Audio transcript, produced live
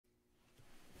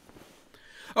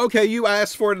Okay, you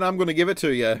asked for it and I'm going to give it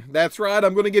to you. That's right,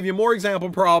 I'm going to give you more example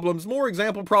problems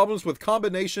with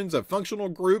combinations of functional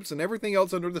groups and everything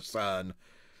else under the sun.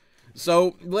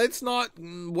 So let's not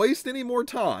waste any more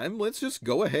time. Let's just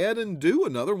go ahead and do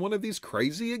another one of these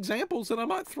crazy examples that I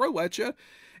might throw at you.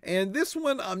 And this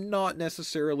one, I'm not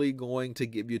necessarily going to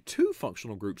give you two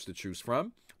functional groups to choose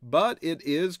from, but it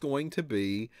is going to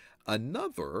be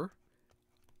another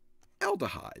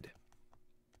aldehyde.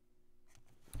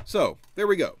 So there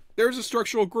we go. There's a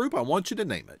structural group. I want you to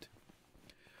name it.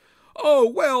 Oh,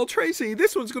 well, Tracy,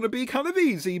 this one's going to be kind of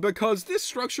easy because this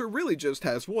structure really just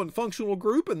has one functional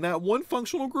group, and that one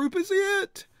functional group is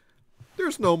it.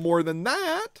 There's no more than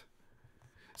that.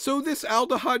 So this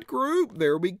aldehyde group,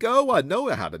 there we go. I know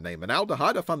how to name an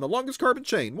aldehyde. I find the longest carbon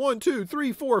chain. 1, 2,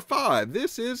 3, 4, 5.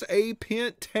 This is a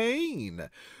pentane.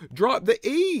 Drop the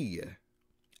E.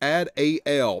 Add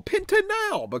Al.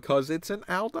 Pentanal, because it's an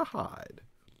aldehyde.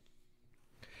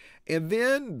 And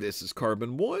then this is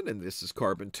carbon 1, and this is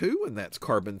carbon 2, and that's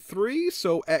carbon 3.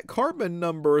 So at carbon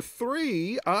number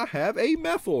 3, I have a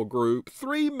methyl group,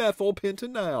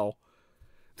 3-methylpentanal.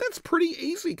 That's pretty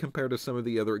easy compared to some of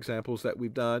the other examples that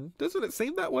we've done. Doesn't it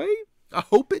seem that way? I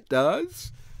hope it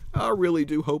does. I really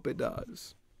do hope it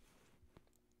does.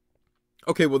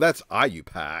 Okay, well, that's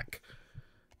IUPAC.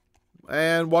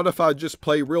 And what if I just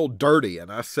play real dirty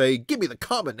and I say, give me the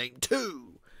common name too?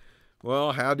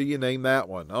 Well, how do you name that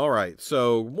one? All right,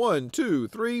 so 1, 2,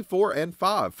 3, 4, and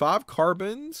 5. 5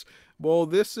 carbons. Well,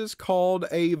 this is called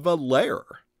a valer.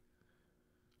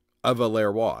 A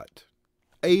valer what?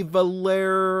 A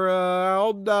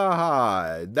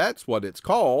valeraldehyde. That's what it's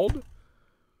called.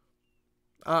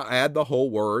 I add the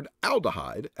whole word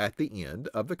aldehyde at the end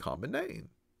of the common name.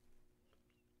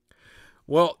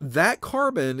 Well, that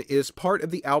carbon is part of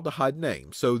the aldehyde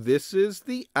name. So this is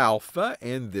the alpha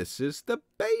and this is the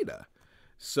beta.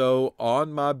 So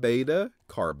on my beta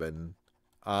carbon,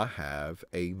 I have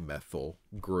a methyl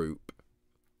group.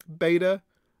 Beta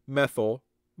methyl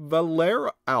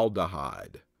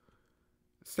valeraldehyde.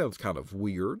 Sounds kind of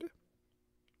weird.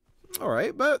 All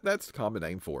right, but that's the common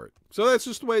name for it. So that's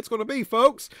just the way it's going to be,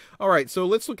 folks. All right, so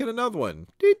let's look at another one.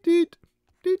 Deet, deet,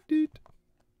 deet, deet.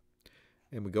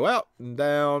 And we go out and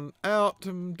down, out,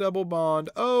 double bond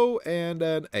O and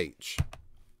an H.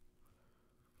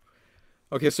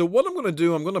 Okay, so what I'm going to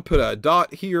do, I'm going to put a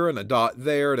dot here and a dot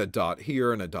there and a dot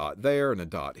here and a dot there and a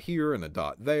dot here and a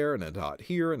dot there and a dot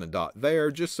here and a dot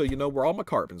there, just so you know where all my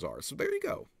carbons are. So there you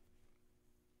go.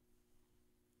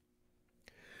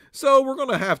 So we're going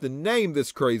to have to name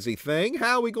this crazy thing.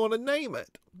 How are we going to name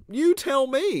it? You tell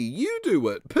me. You do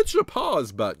it. Push a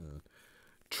pause button.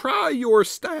 Try your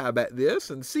stab at this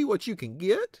and see what you can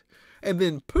get. And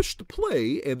then push the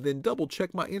play and then double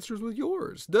check my answers with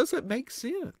yours. Does it make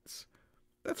sense?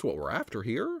 That's what we're after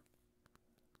here.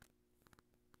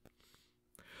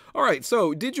 All right,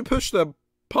 so did you push the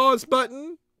pause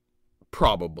button?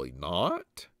 Probably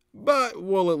not. But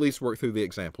we'll at least work through the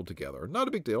example together. Not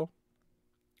a big deal.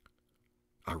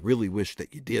 I really wish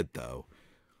that you did, though.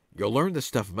 You'll learn this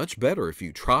stuff much better if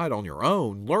you try it on your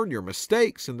own, learn your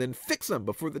mistakes, and then fix them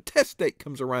before the test date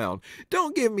comes around.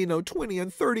 Don't give me no 20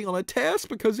 and 30 on a test,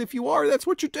 because if you are, that's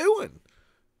what you're doing.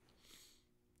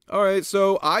 All right,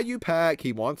 so IUPAC,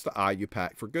 he wants the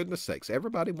IUPAC. For goodness sakes,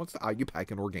 everybody wants the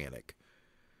IUPAC in organic.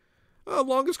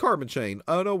 Longest carbon chain,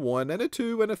 and a 1, and a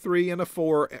 2, and a 3, and a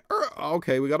 4.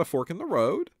 Okay, we got a fork in the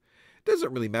road.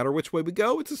 Doesn't really matter which way we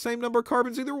go. It's the same number of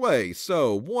carbons either way.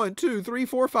 So 1, 2, 3,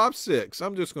 4, 5, 6.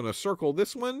 I'm just going to circle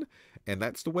this one, and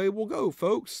that's the way we'll go,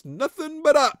 folks. Nothing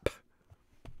but up.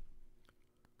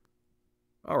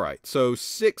 All right, so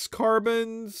 6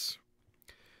 carbons.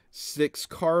 6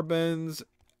 carbons.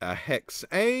 A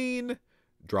hexane.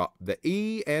 Drop the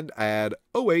E and add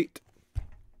O8.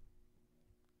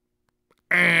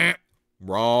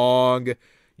 Wrong.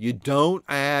 You don't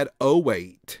add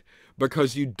O8.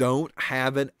 Because you don't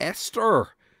have an ester.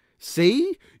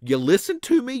 See? You listened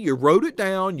to me, you wrote it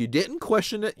down, you didn't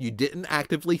question it, you didn't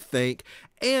actively think,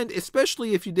 and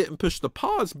especially if you didn't push the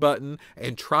pause button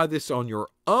and try this on your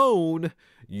own,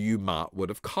 you might would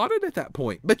have caught it at that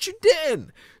point, but you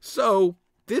didn't. So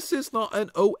this is not an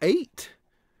O8.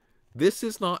 This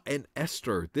is not an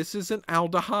ester. This is an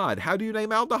aldehyde. How do you name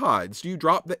aldehydes? You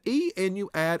drop the E and you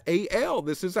add Al.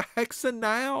 This is a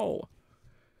hexanal.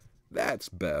 That's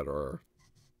better.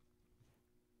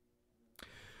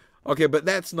 Okay, but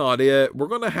that's not it. We're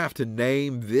going to have to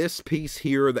name this piece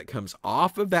here that comes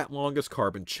off of that longest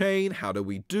carbon chain. How do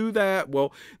we do that?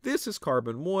 Well, this is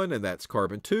carbon 1, and that's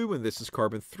carbon 2, and this is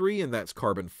carbon 3, and that's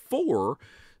carbon 4,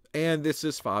 and this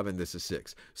is 5, and this is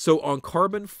 6. So on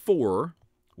carbon 4,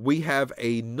 we have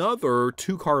another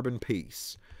 2-carbon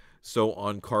piece. So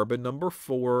on carbon number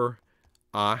 4,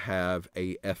 I have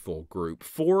a ethyl group.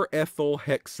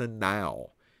 4-ethylhexanal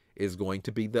is going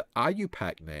to be the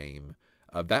IUPAC name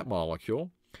of that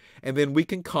molecule. And then we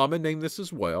can common name this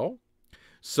as well.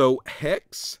 So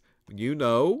hex, you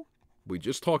know, we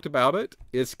just talked about it,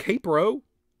 is capro.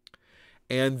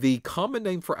 And the common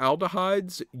name for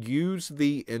aldehydes, use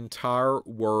the entire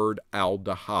word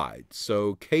aldehyde.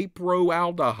 So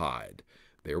caproaldehyde.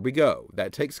 There we go.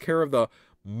 That takes care of the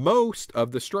most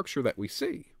of the structure that we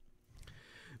see.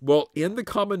 Well, in the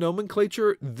common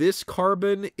nomenclature, this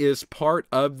carbon is part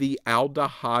of the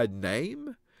aldehyde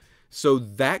name. So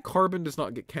that carbon does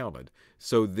not get counted.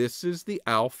 So this is the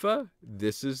alpha,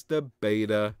 this is the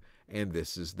beta, and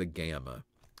this is the gamma.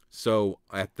 So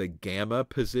at the gamma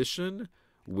position,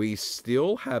 we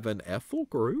still have an ethyl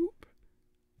group,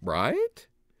 right?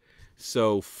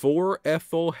 So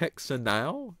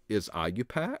 4-ethylhexanal is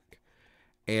IUPAC,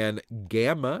 and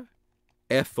gamma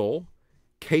ethyl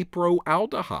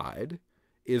caproaldehyde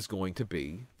is going to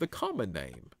be the common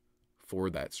name for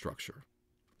that structure.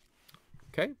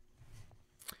 Okay?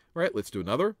 All right, let's do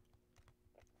another.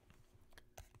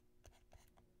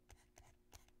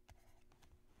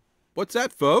 What's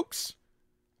that, folks?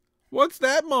 What's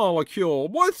that molecule?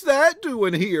 What's that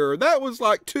doing here? That was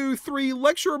like 2-3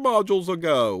 lecture modules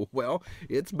ago. Well,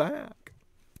 it's back.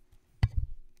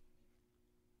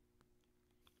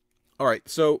 All right,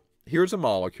 so here's a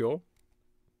molecule.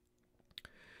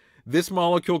 This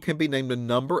molecule can be named a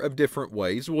number of different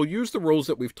ways. We'll use the rules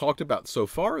that we've talked about so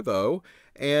far, though,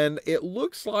 and it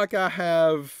looks like I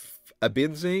have a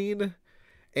benzene,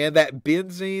 and that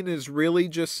benzene is really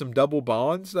just some double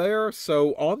bonds there.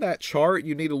 So on that chart,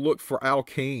 you need to look for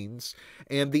alkenes,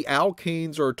 and the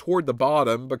alkenes are toward the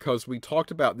bottom because we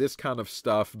talked about this kind of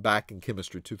stuff back in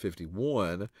Chemistry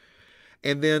 251.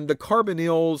 And then the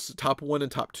carbonyls, type 1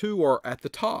 and type 2, are at the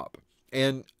top.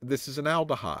 And this is an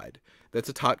aldehyde. That's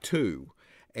a type 2.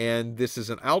 And this is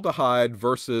an aldehyde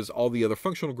versus all the other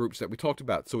functional groups that we talked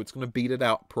about. So it's going to beat it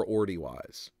out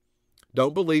priority-wise.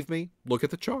 Don't believe me? Look at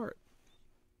the chart.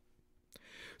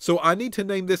 So I need to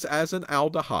name this as an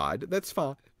aldehyde. That's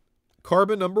fine.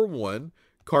 Carbon number 1,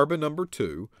 carbon number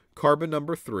 2, carbon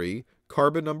number 3,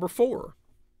 carbon number 4.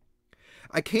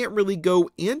 I can't really go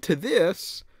into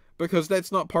this because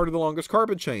that's not part of the longest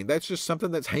carbon chain. That's just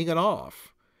something that's hanging off.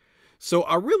 So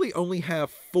I really only have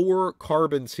 4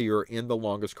 carbons here in the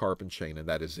longest carbon chain, and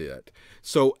that is it.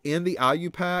 So in the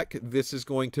IUPAC, this is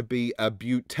going to be a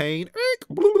butane.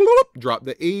 Drop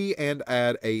the E and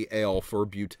add a L for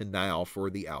butanal for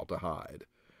the aldehyde.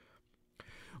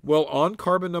 Well, on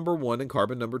carbon number 1 and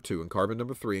carbon number 2 and carbon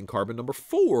number 3 and carbon number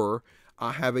 4,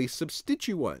 I have a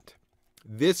substituent.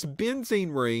 This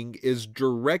benzene ring is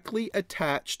directly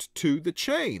attached to the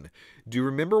chain. Do you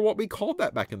remember what we called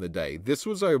that back in the day? This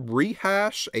was a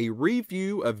rehash, a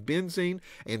review of benzene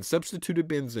and substituted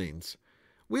benzenes.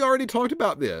 We already talked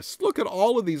about this. Look at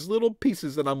all of these little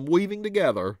pieces that I'm weaving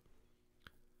together.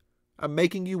 I'm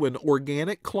making you an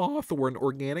organic cloth or an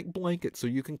organic blanket so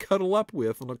you can cuddle up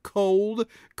with on a cold,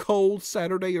 cold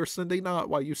Saturday or Sunday night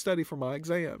while you study for my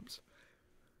exams.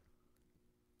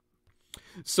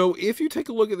 So if you take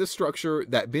a look at this structure,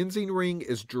 that benzene ring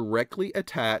is directly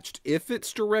attached. If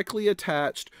it's directly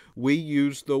attached, we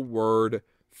use the word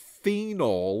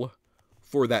phenol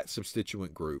for that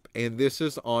substituent group. And this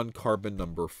is on carbon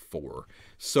number 4.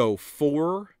 So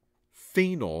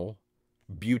 4-phenyl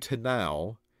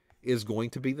butanal is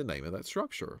going to be the name of that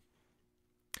structure.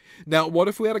 Now, what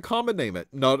if we had a common name it?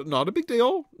 Not a big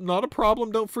deal. Not a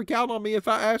problem. Don't freak out on me if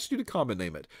I asked you to common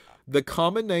name it. The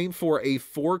common name for a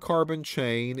 4-carbon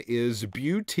chain is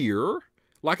butyr,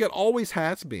 like it always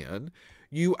has been.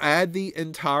 You add the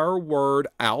entire word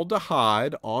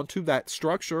aldehyde onto that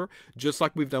structure, just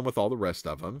like we've done with all the rest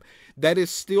of them. That is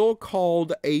still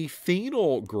called a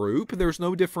phenyl group. There's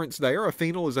no difference there. A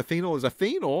phenyl is a phenyl is a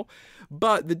phenyl.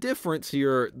 But the difference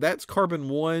here, that's carbon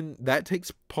 1. That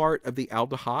takes part of the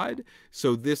aldehyde.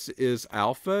 So this is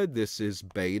alpha, this is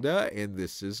beta, and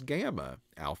this is gamma.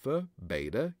 Alpha,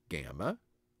 beta, gamma.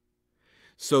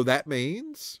 So that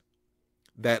means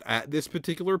that at this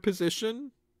particular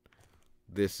position,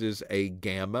 this is a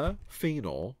gamma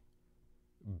phenyl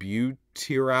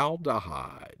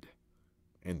butyraldehyde.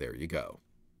 And there you go.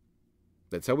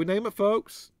 That's how we name it,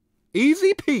 folks.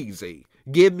 Easy peasy.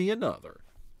 Give me another.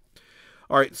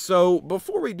 All right, so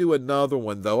before we do another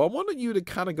one, though, I wanted you to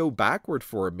kind of go backward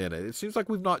for a minute. It seems like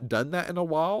we've not done that in a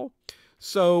while.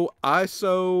 So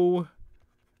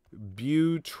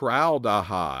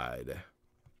isobutraldehyde.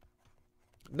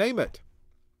 Name it.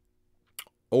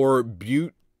 Or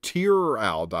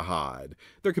tetraldehyde.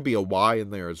 There could be a Y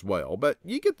in there as well, but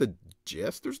you get the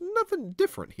gist. There's nothing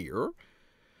different here.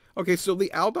 Okay, so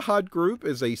the aldehyde group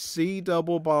is a C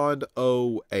double bond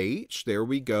OH. There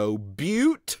we go.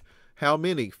 Bute. How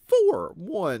many? 4.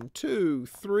 1, 2,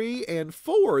 3, and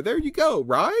 4. There you go,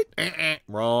 right?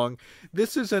 Wrong.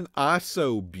 This is an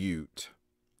isobute.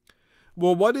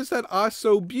 Well, what is that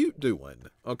isobute doing?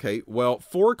 Okay, well,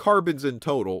 4 carbons in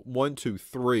total. 1, 2,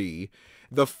 3.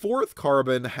 The 4th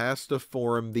carbon has to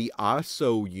form the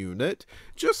iso unit,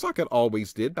 just like it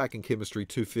always did back in Chemistry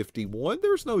 251.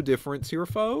 There's no difference here,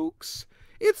 folks.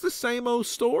 It's the same old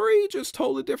story, just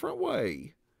told a different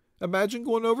way. Imagine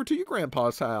going over to your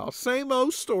grandpa's house. Same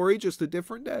old story, just a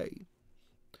different day.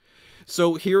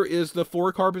 So here is the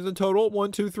 4 carbons in total.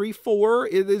 1, 2, 3, 4.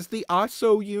 It is the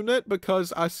iso unit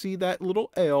because I see that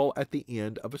little L at the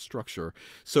end of a structure.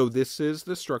 So this is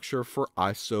the structure for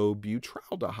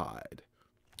isobutylaldehyde.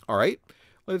 All right,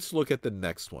 let's look at the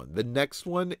next one. The next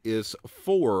one is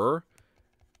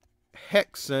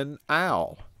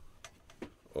 4-hexanyl.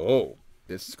 Oh,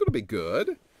 this is going to be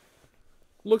good.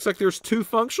 Looks like there's 2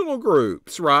 functional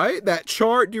groups, right? That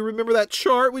chart, do you remember that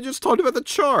chart? We just talked about the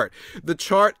chart. The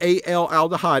chart, Al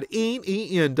aldehyde,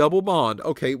 En, double bond.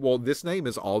 Okay, well, this name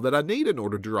is all that I need in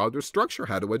order to draw their structure.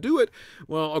 How do I do it?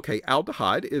 Well, okay,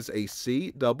 aldehyde is a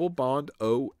C double bond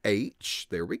OH.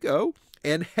 There we go.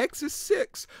 And hex is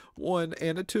 6. 1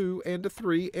 and a 2 and a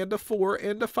 3 and a 4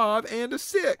 and a 5 and a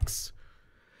 6.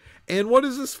 And what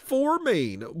does this 4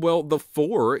 mean? Well, the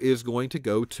 4 is going to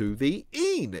go to the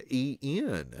En,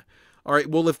 En. All right,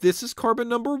 well, if this is carbon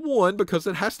number 1, because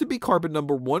it has to be carbon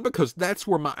number 1, because that's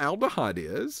where my aldehyde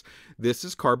is, this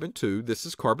is carbon 2, this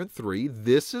is carbon 3,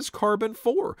 this is carbon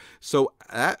 4. So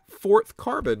that 4th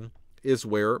carbon is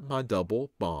where my double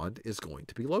bond is going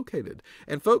to be located.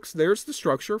 And folks, there's the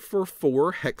structure for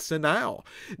 4-hexanyl.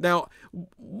 Now,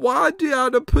 why did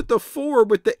I put the 4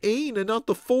 with the En and not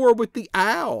the 4 with the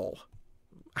al?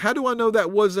 How do I know that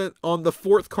wasn't on the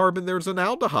 4th carbon there's an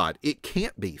aldehyde? It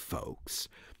can't be, folks,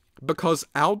 because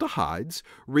aldehydes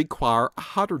require a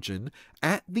hydrogen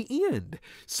at the end.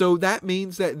 So that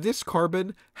means that this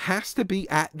carbon has to be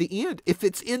at the end. If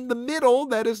it's in the middle,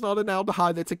 that is not an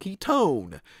aldehyde, that's a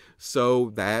ketone. So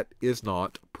that is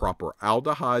not proper.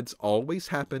 Aldehydes always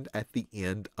happen at the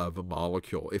end of a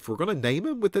molecule. If we're going to name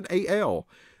them with an Al,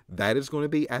 that is going to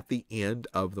be at the end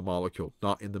of the molecule,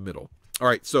 not in the middle. All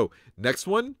right, so next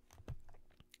one,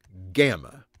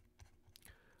 gamma,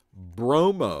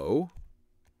 bromo,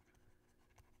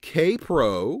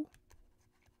 K-pro,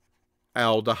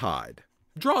 aldehyde.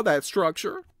 Draw that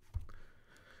structure.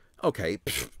 Okay,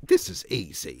 this is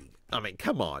easy. I mean,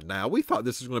 come on now. We thought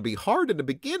this was going to be hard in the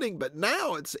beginning, but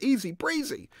now it's easy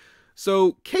breezy.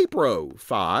 So, K-pro,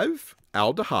 5,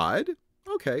 aldehyde.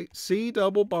 Okay, C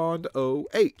double bond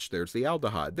OH. There's the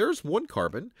aldehyde. There's 1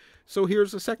 carbon. So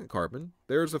here's a 2nd carbon.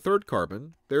 There's a 3rd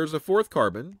carbon. There's a 4th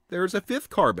carbon. There's a 5th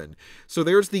carbon. So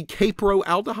there's the K-pro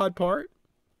aldehyde part.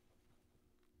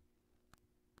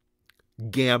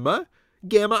 Gamma.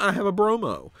 Gamma, I have a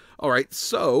bromo. All right,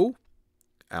 so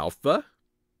alpha.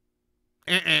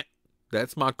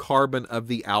 That's my carbon of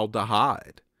the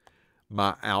aldehyde.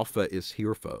 My alpha is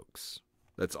here, folks.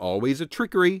 That's always a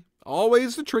trickery.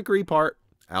 Always the trickery part.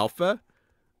 Alpha,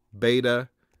 beta,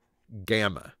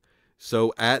 gamma.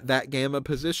 So at that gamma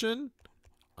position,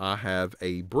 I have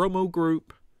a bromo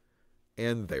group,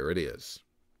 and there it is.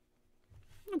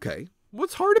 Okay,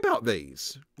 what's hard about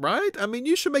these, right? I mean,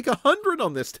 you should make 100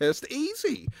 on this test.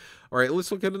 Easy. All right,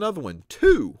 let's look at another one.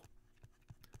 2-ethyl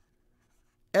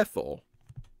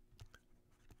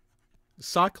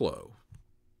cyclo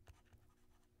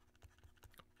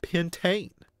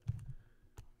pentane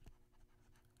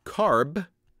carb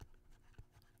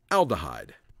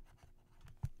aldehyde.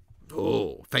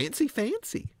 Oh, fancy,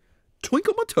 fancy.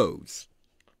 Twinkle my toes.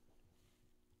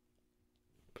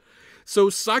 So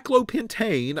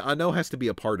cyclopentane, I know has to be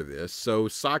a part of this. So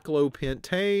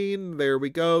cyclopentane, there we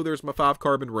go. There's my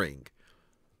 5-carbon ring.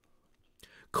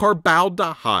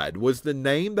 Carbaldehyde was the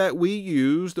name that we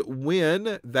used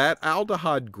when that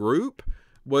aldehyde group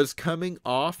was coming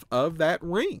off of that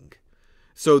ring.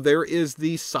 So there is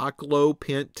the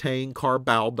cyclopentane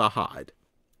carbaldehyde.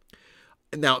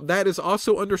 Now, that is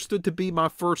also understood to be my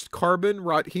 1st carbon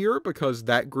right here because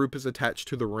that group is attached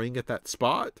to the ring at that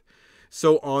spot.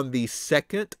 So on the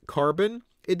 2nd carbon,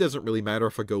 it doesn't really matter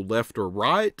if I go left or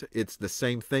right. It's the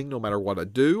same thing no matter what I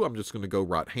do. I'm just going to go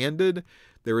right-handed.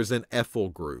 There is an ethyl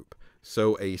group.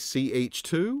 So a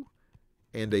CH2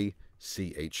 and a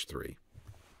CH3.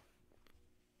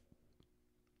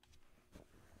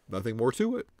 Nothing more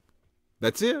to it.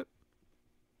 That's it.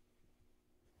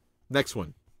 Next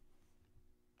one.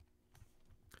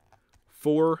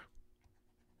 4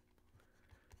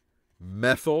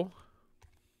 methyl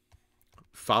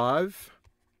 5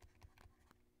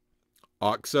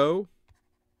 oxo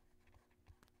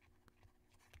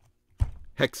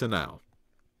hexanyl.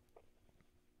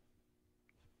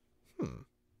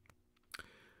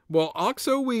 Well,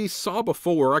 oxo we saw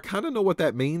before. I kind of know what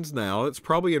that means now. It's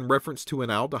probably in reference to an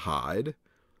aldehyde.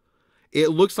 It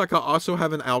looks like I also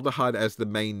have an aldehyde as the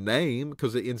main name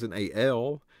because it ends in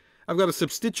AL. I've got a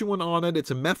substituent on it.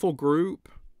 It's a methyl group.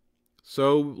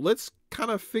 So let's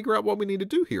kind of figure out what we need to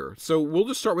do here. So we'll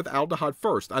just start with aldehyde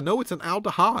first. I know it's an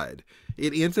aldehyde.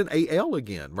 It ends in AL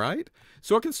again, right?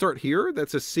 So I can start here.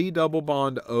 That's a C double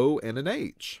bond O and an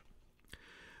H.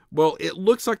 Well, it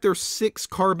looks like there's 6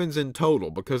 carbons in total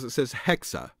because it says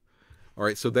hexa. All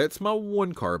right, so that's my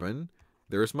 1 carbon.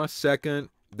 There's my 2nd.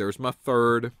 There's my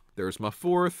 3rd. There's my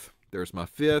 4th. There's my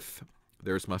 5th.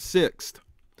 There's my 6th.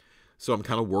 So I'm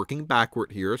kind of working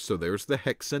backward here. So there's the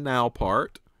hexanyl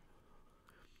part.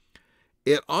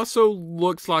 It also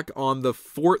looks like on the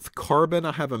 4th carbon,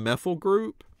 I have a methyl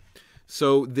group.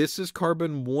 So this is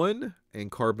carbon 1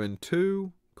 and carbon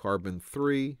 2, carbon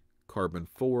 3, carbon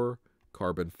 4,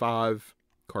 carbon 5,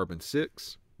 carbon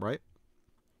 6, right?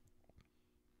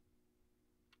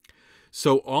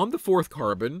 So on the 4th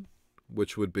carbon,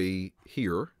 which would be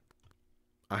here,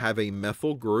 I have a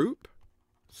methyl group.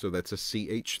 So that's a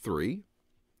CH3.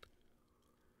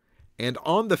 And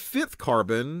on the 5th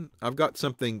carbon, I've got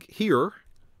something here.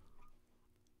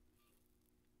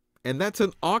 And that's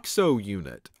an oxo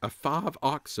unit, a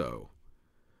 5-oxo.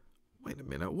 Wait a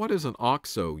minute, what is an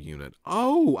oxo unit?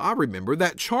 Oh, I remember.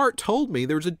 That chart told me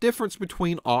there's a difference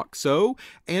between oxo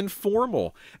and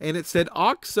formal. And it said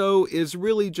oxo is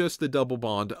really just the double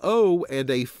bond O, and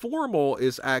a formal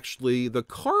is actually the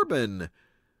carbon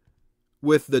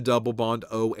with the double bond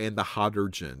O and the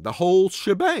hydrogen, the whole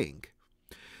shebang.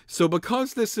 So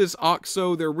because this is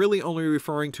oxo, they're really only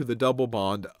referring to the double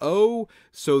bond O,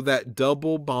 so that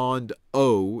double bond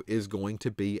O is going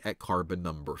to be at carbon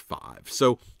number 5.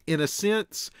 So in a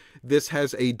sense, this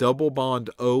has a double bond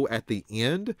O at the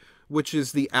end, which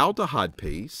is the aldehyde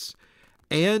piece,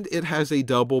 and it has a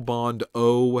double bond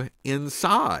O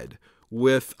inside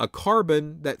with a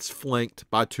carbon that's flanked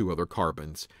by 2 other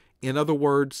carbons. In other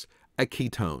words, a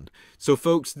ketone. So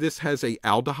folks, this has a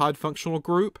aldehyde functional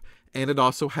group, and it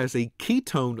also has a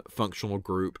ketone functional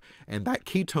group, and that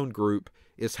ketone group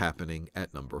is happening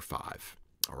at number 5.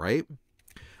 All right?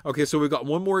 Okay, so we've got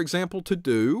one more example to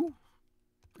do,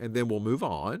 and then we'll move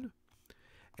on.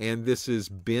 And this is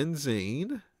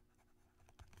benzene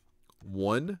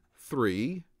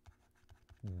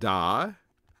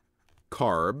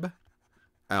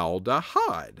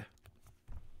 1,3-dicarbaldehyde.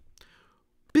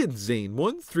 Benzene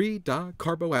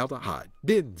 1,3-dicarbonaldehyde.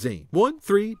 Benzene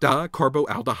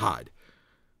 1,3-dicarbonaldehyde.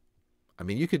 I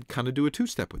mean, you could kind of do a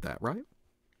 2-step with that, right?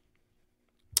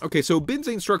 Okay, so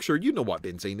benzene structure, you know what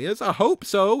benzene is. I hope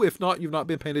so. If not, you've not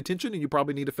been paying attention and you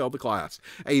probably need to fail the class.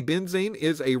 A benzene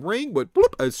is a ring with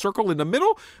bloop, a circle in the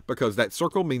middle because that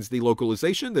circle means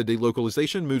delocalization. The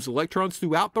delocalization moves electrons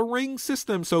throughout the ring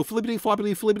system. So flippity,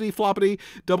 floppity, flippity, floppity,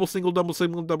 double single, double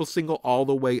single, double single, all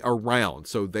the way around.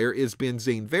 So there is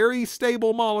benzene. Very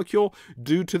stable molecule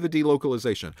due to the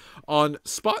delocalization. On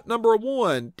spot number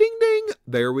 1, ding, ding,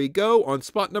 there we go. On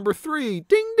spot number 3,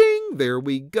 ding, ding, there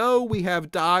we go. We have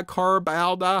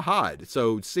dicarbonaldehyde.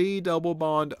 So C double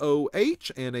bond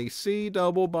OH and a C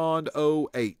double bond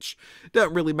OH.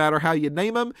 Doesn't really matter how you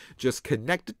name them. Just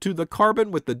connect it to the carbon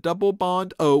with the double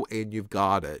bond O and you've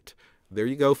got it. There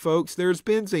you go, folks. There's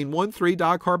benzene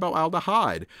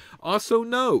 1,3-dicarbonaldehyde. Also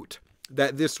note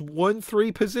that this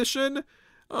 1,3 position,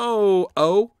 O-M-P,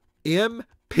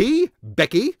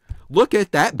 Becky, look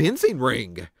at that benzene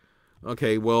ring.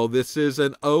 Okay, well, this is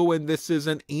an O and this is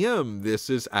an M. This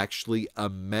is actually a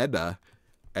meta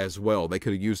as well. They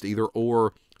could have used either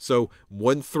or. So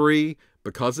 1,3,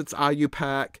 because it's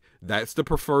IUPAC, that's the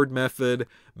preferred method.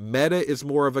 Meta is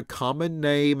more of a common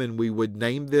name, and we would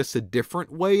name this a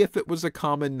different way if it was a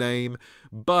common name.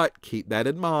 But keep that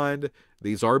in mind.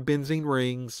 These are benzene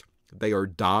rings. They are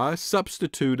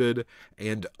di-substituted,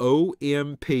 and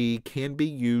OMP can be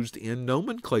used in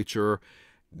nomenclature.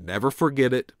 Never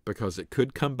forget it because it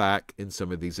could come back in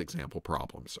some of these example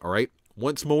problems. All right.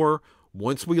 Once more,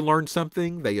 once we learn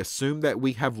something, they assume that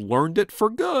we have learned it for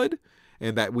good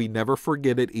and that we never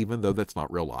forget it, even though that's not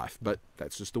real life. But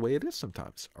that's just the way it is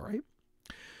sometimes. All right.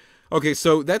 Okay,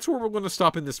 so that's where we're going to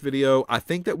stop in this video. I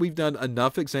think that we've done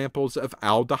enough examples of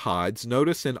aldehydes.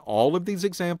 Notice in all of these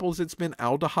examples, it's been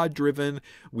aldehyde driven.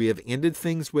 We have ended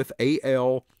things with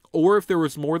AL. or if there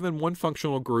was more than one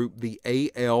functional group, the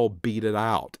Al beat it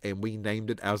out, and we named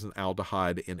it as an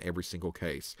aldehyde in every single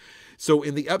case. So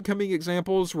in the upcoming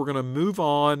examples, we're going to move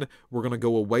on. We're going to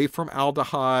go away from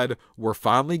aldehyde. We're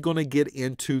finally going to get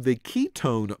into the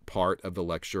ketone part of the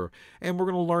lecture, and we're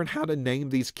going to learn how to name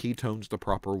these ketones the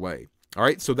proper way. All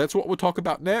right, so that's what we'll talk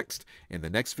about next in the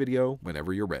next video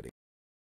whenever you're ready.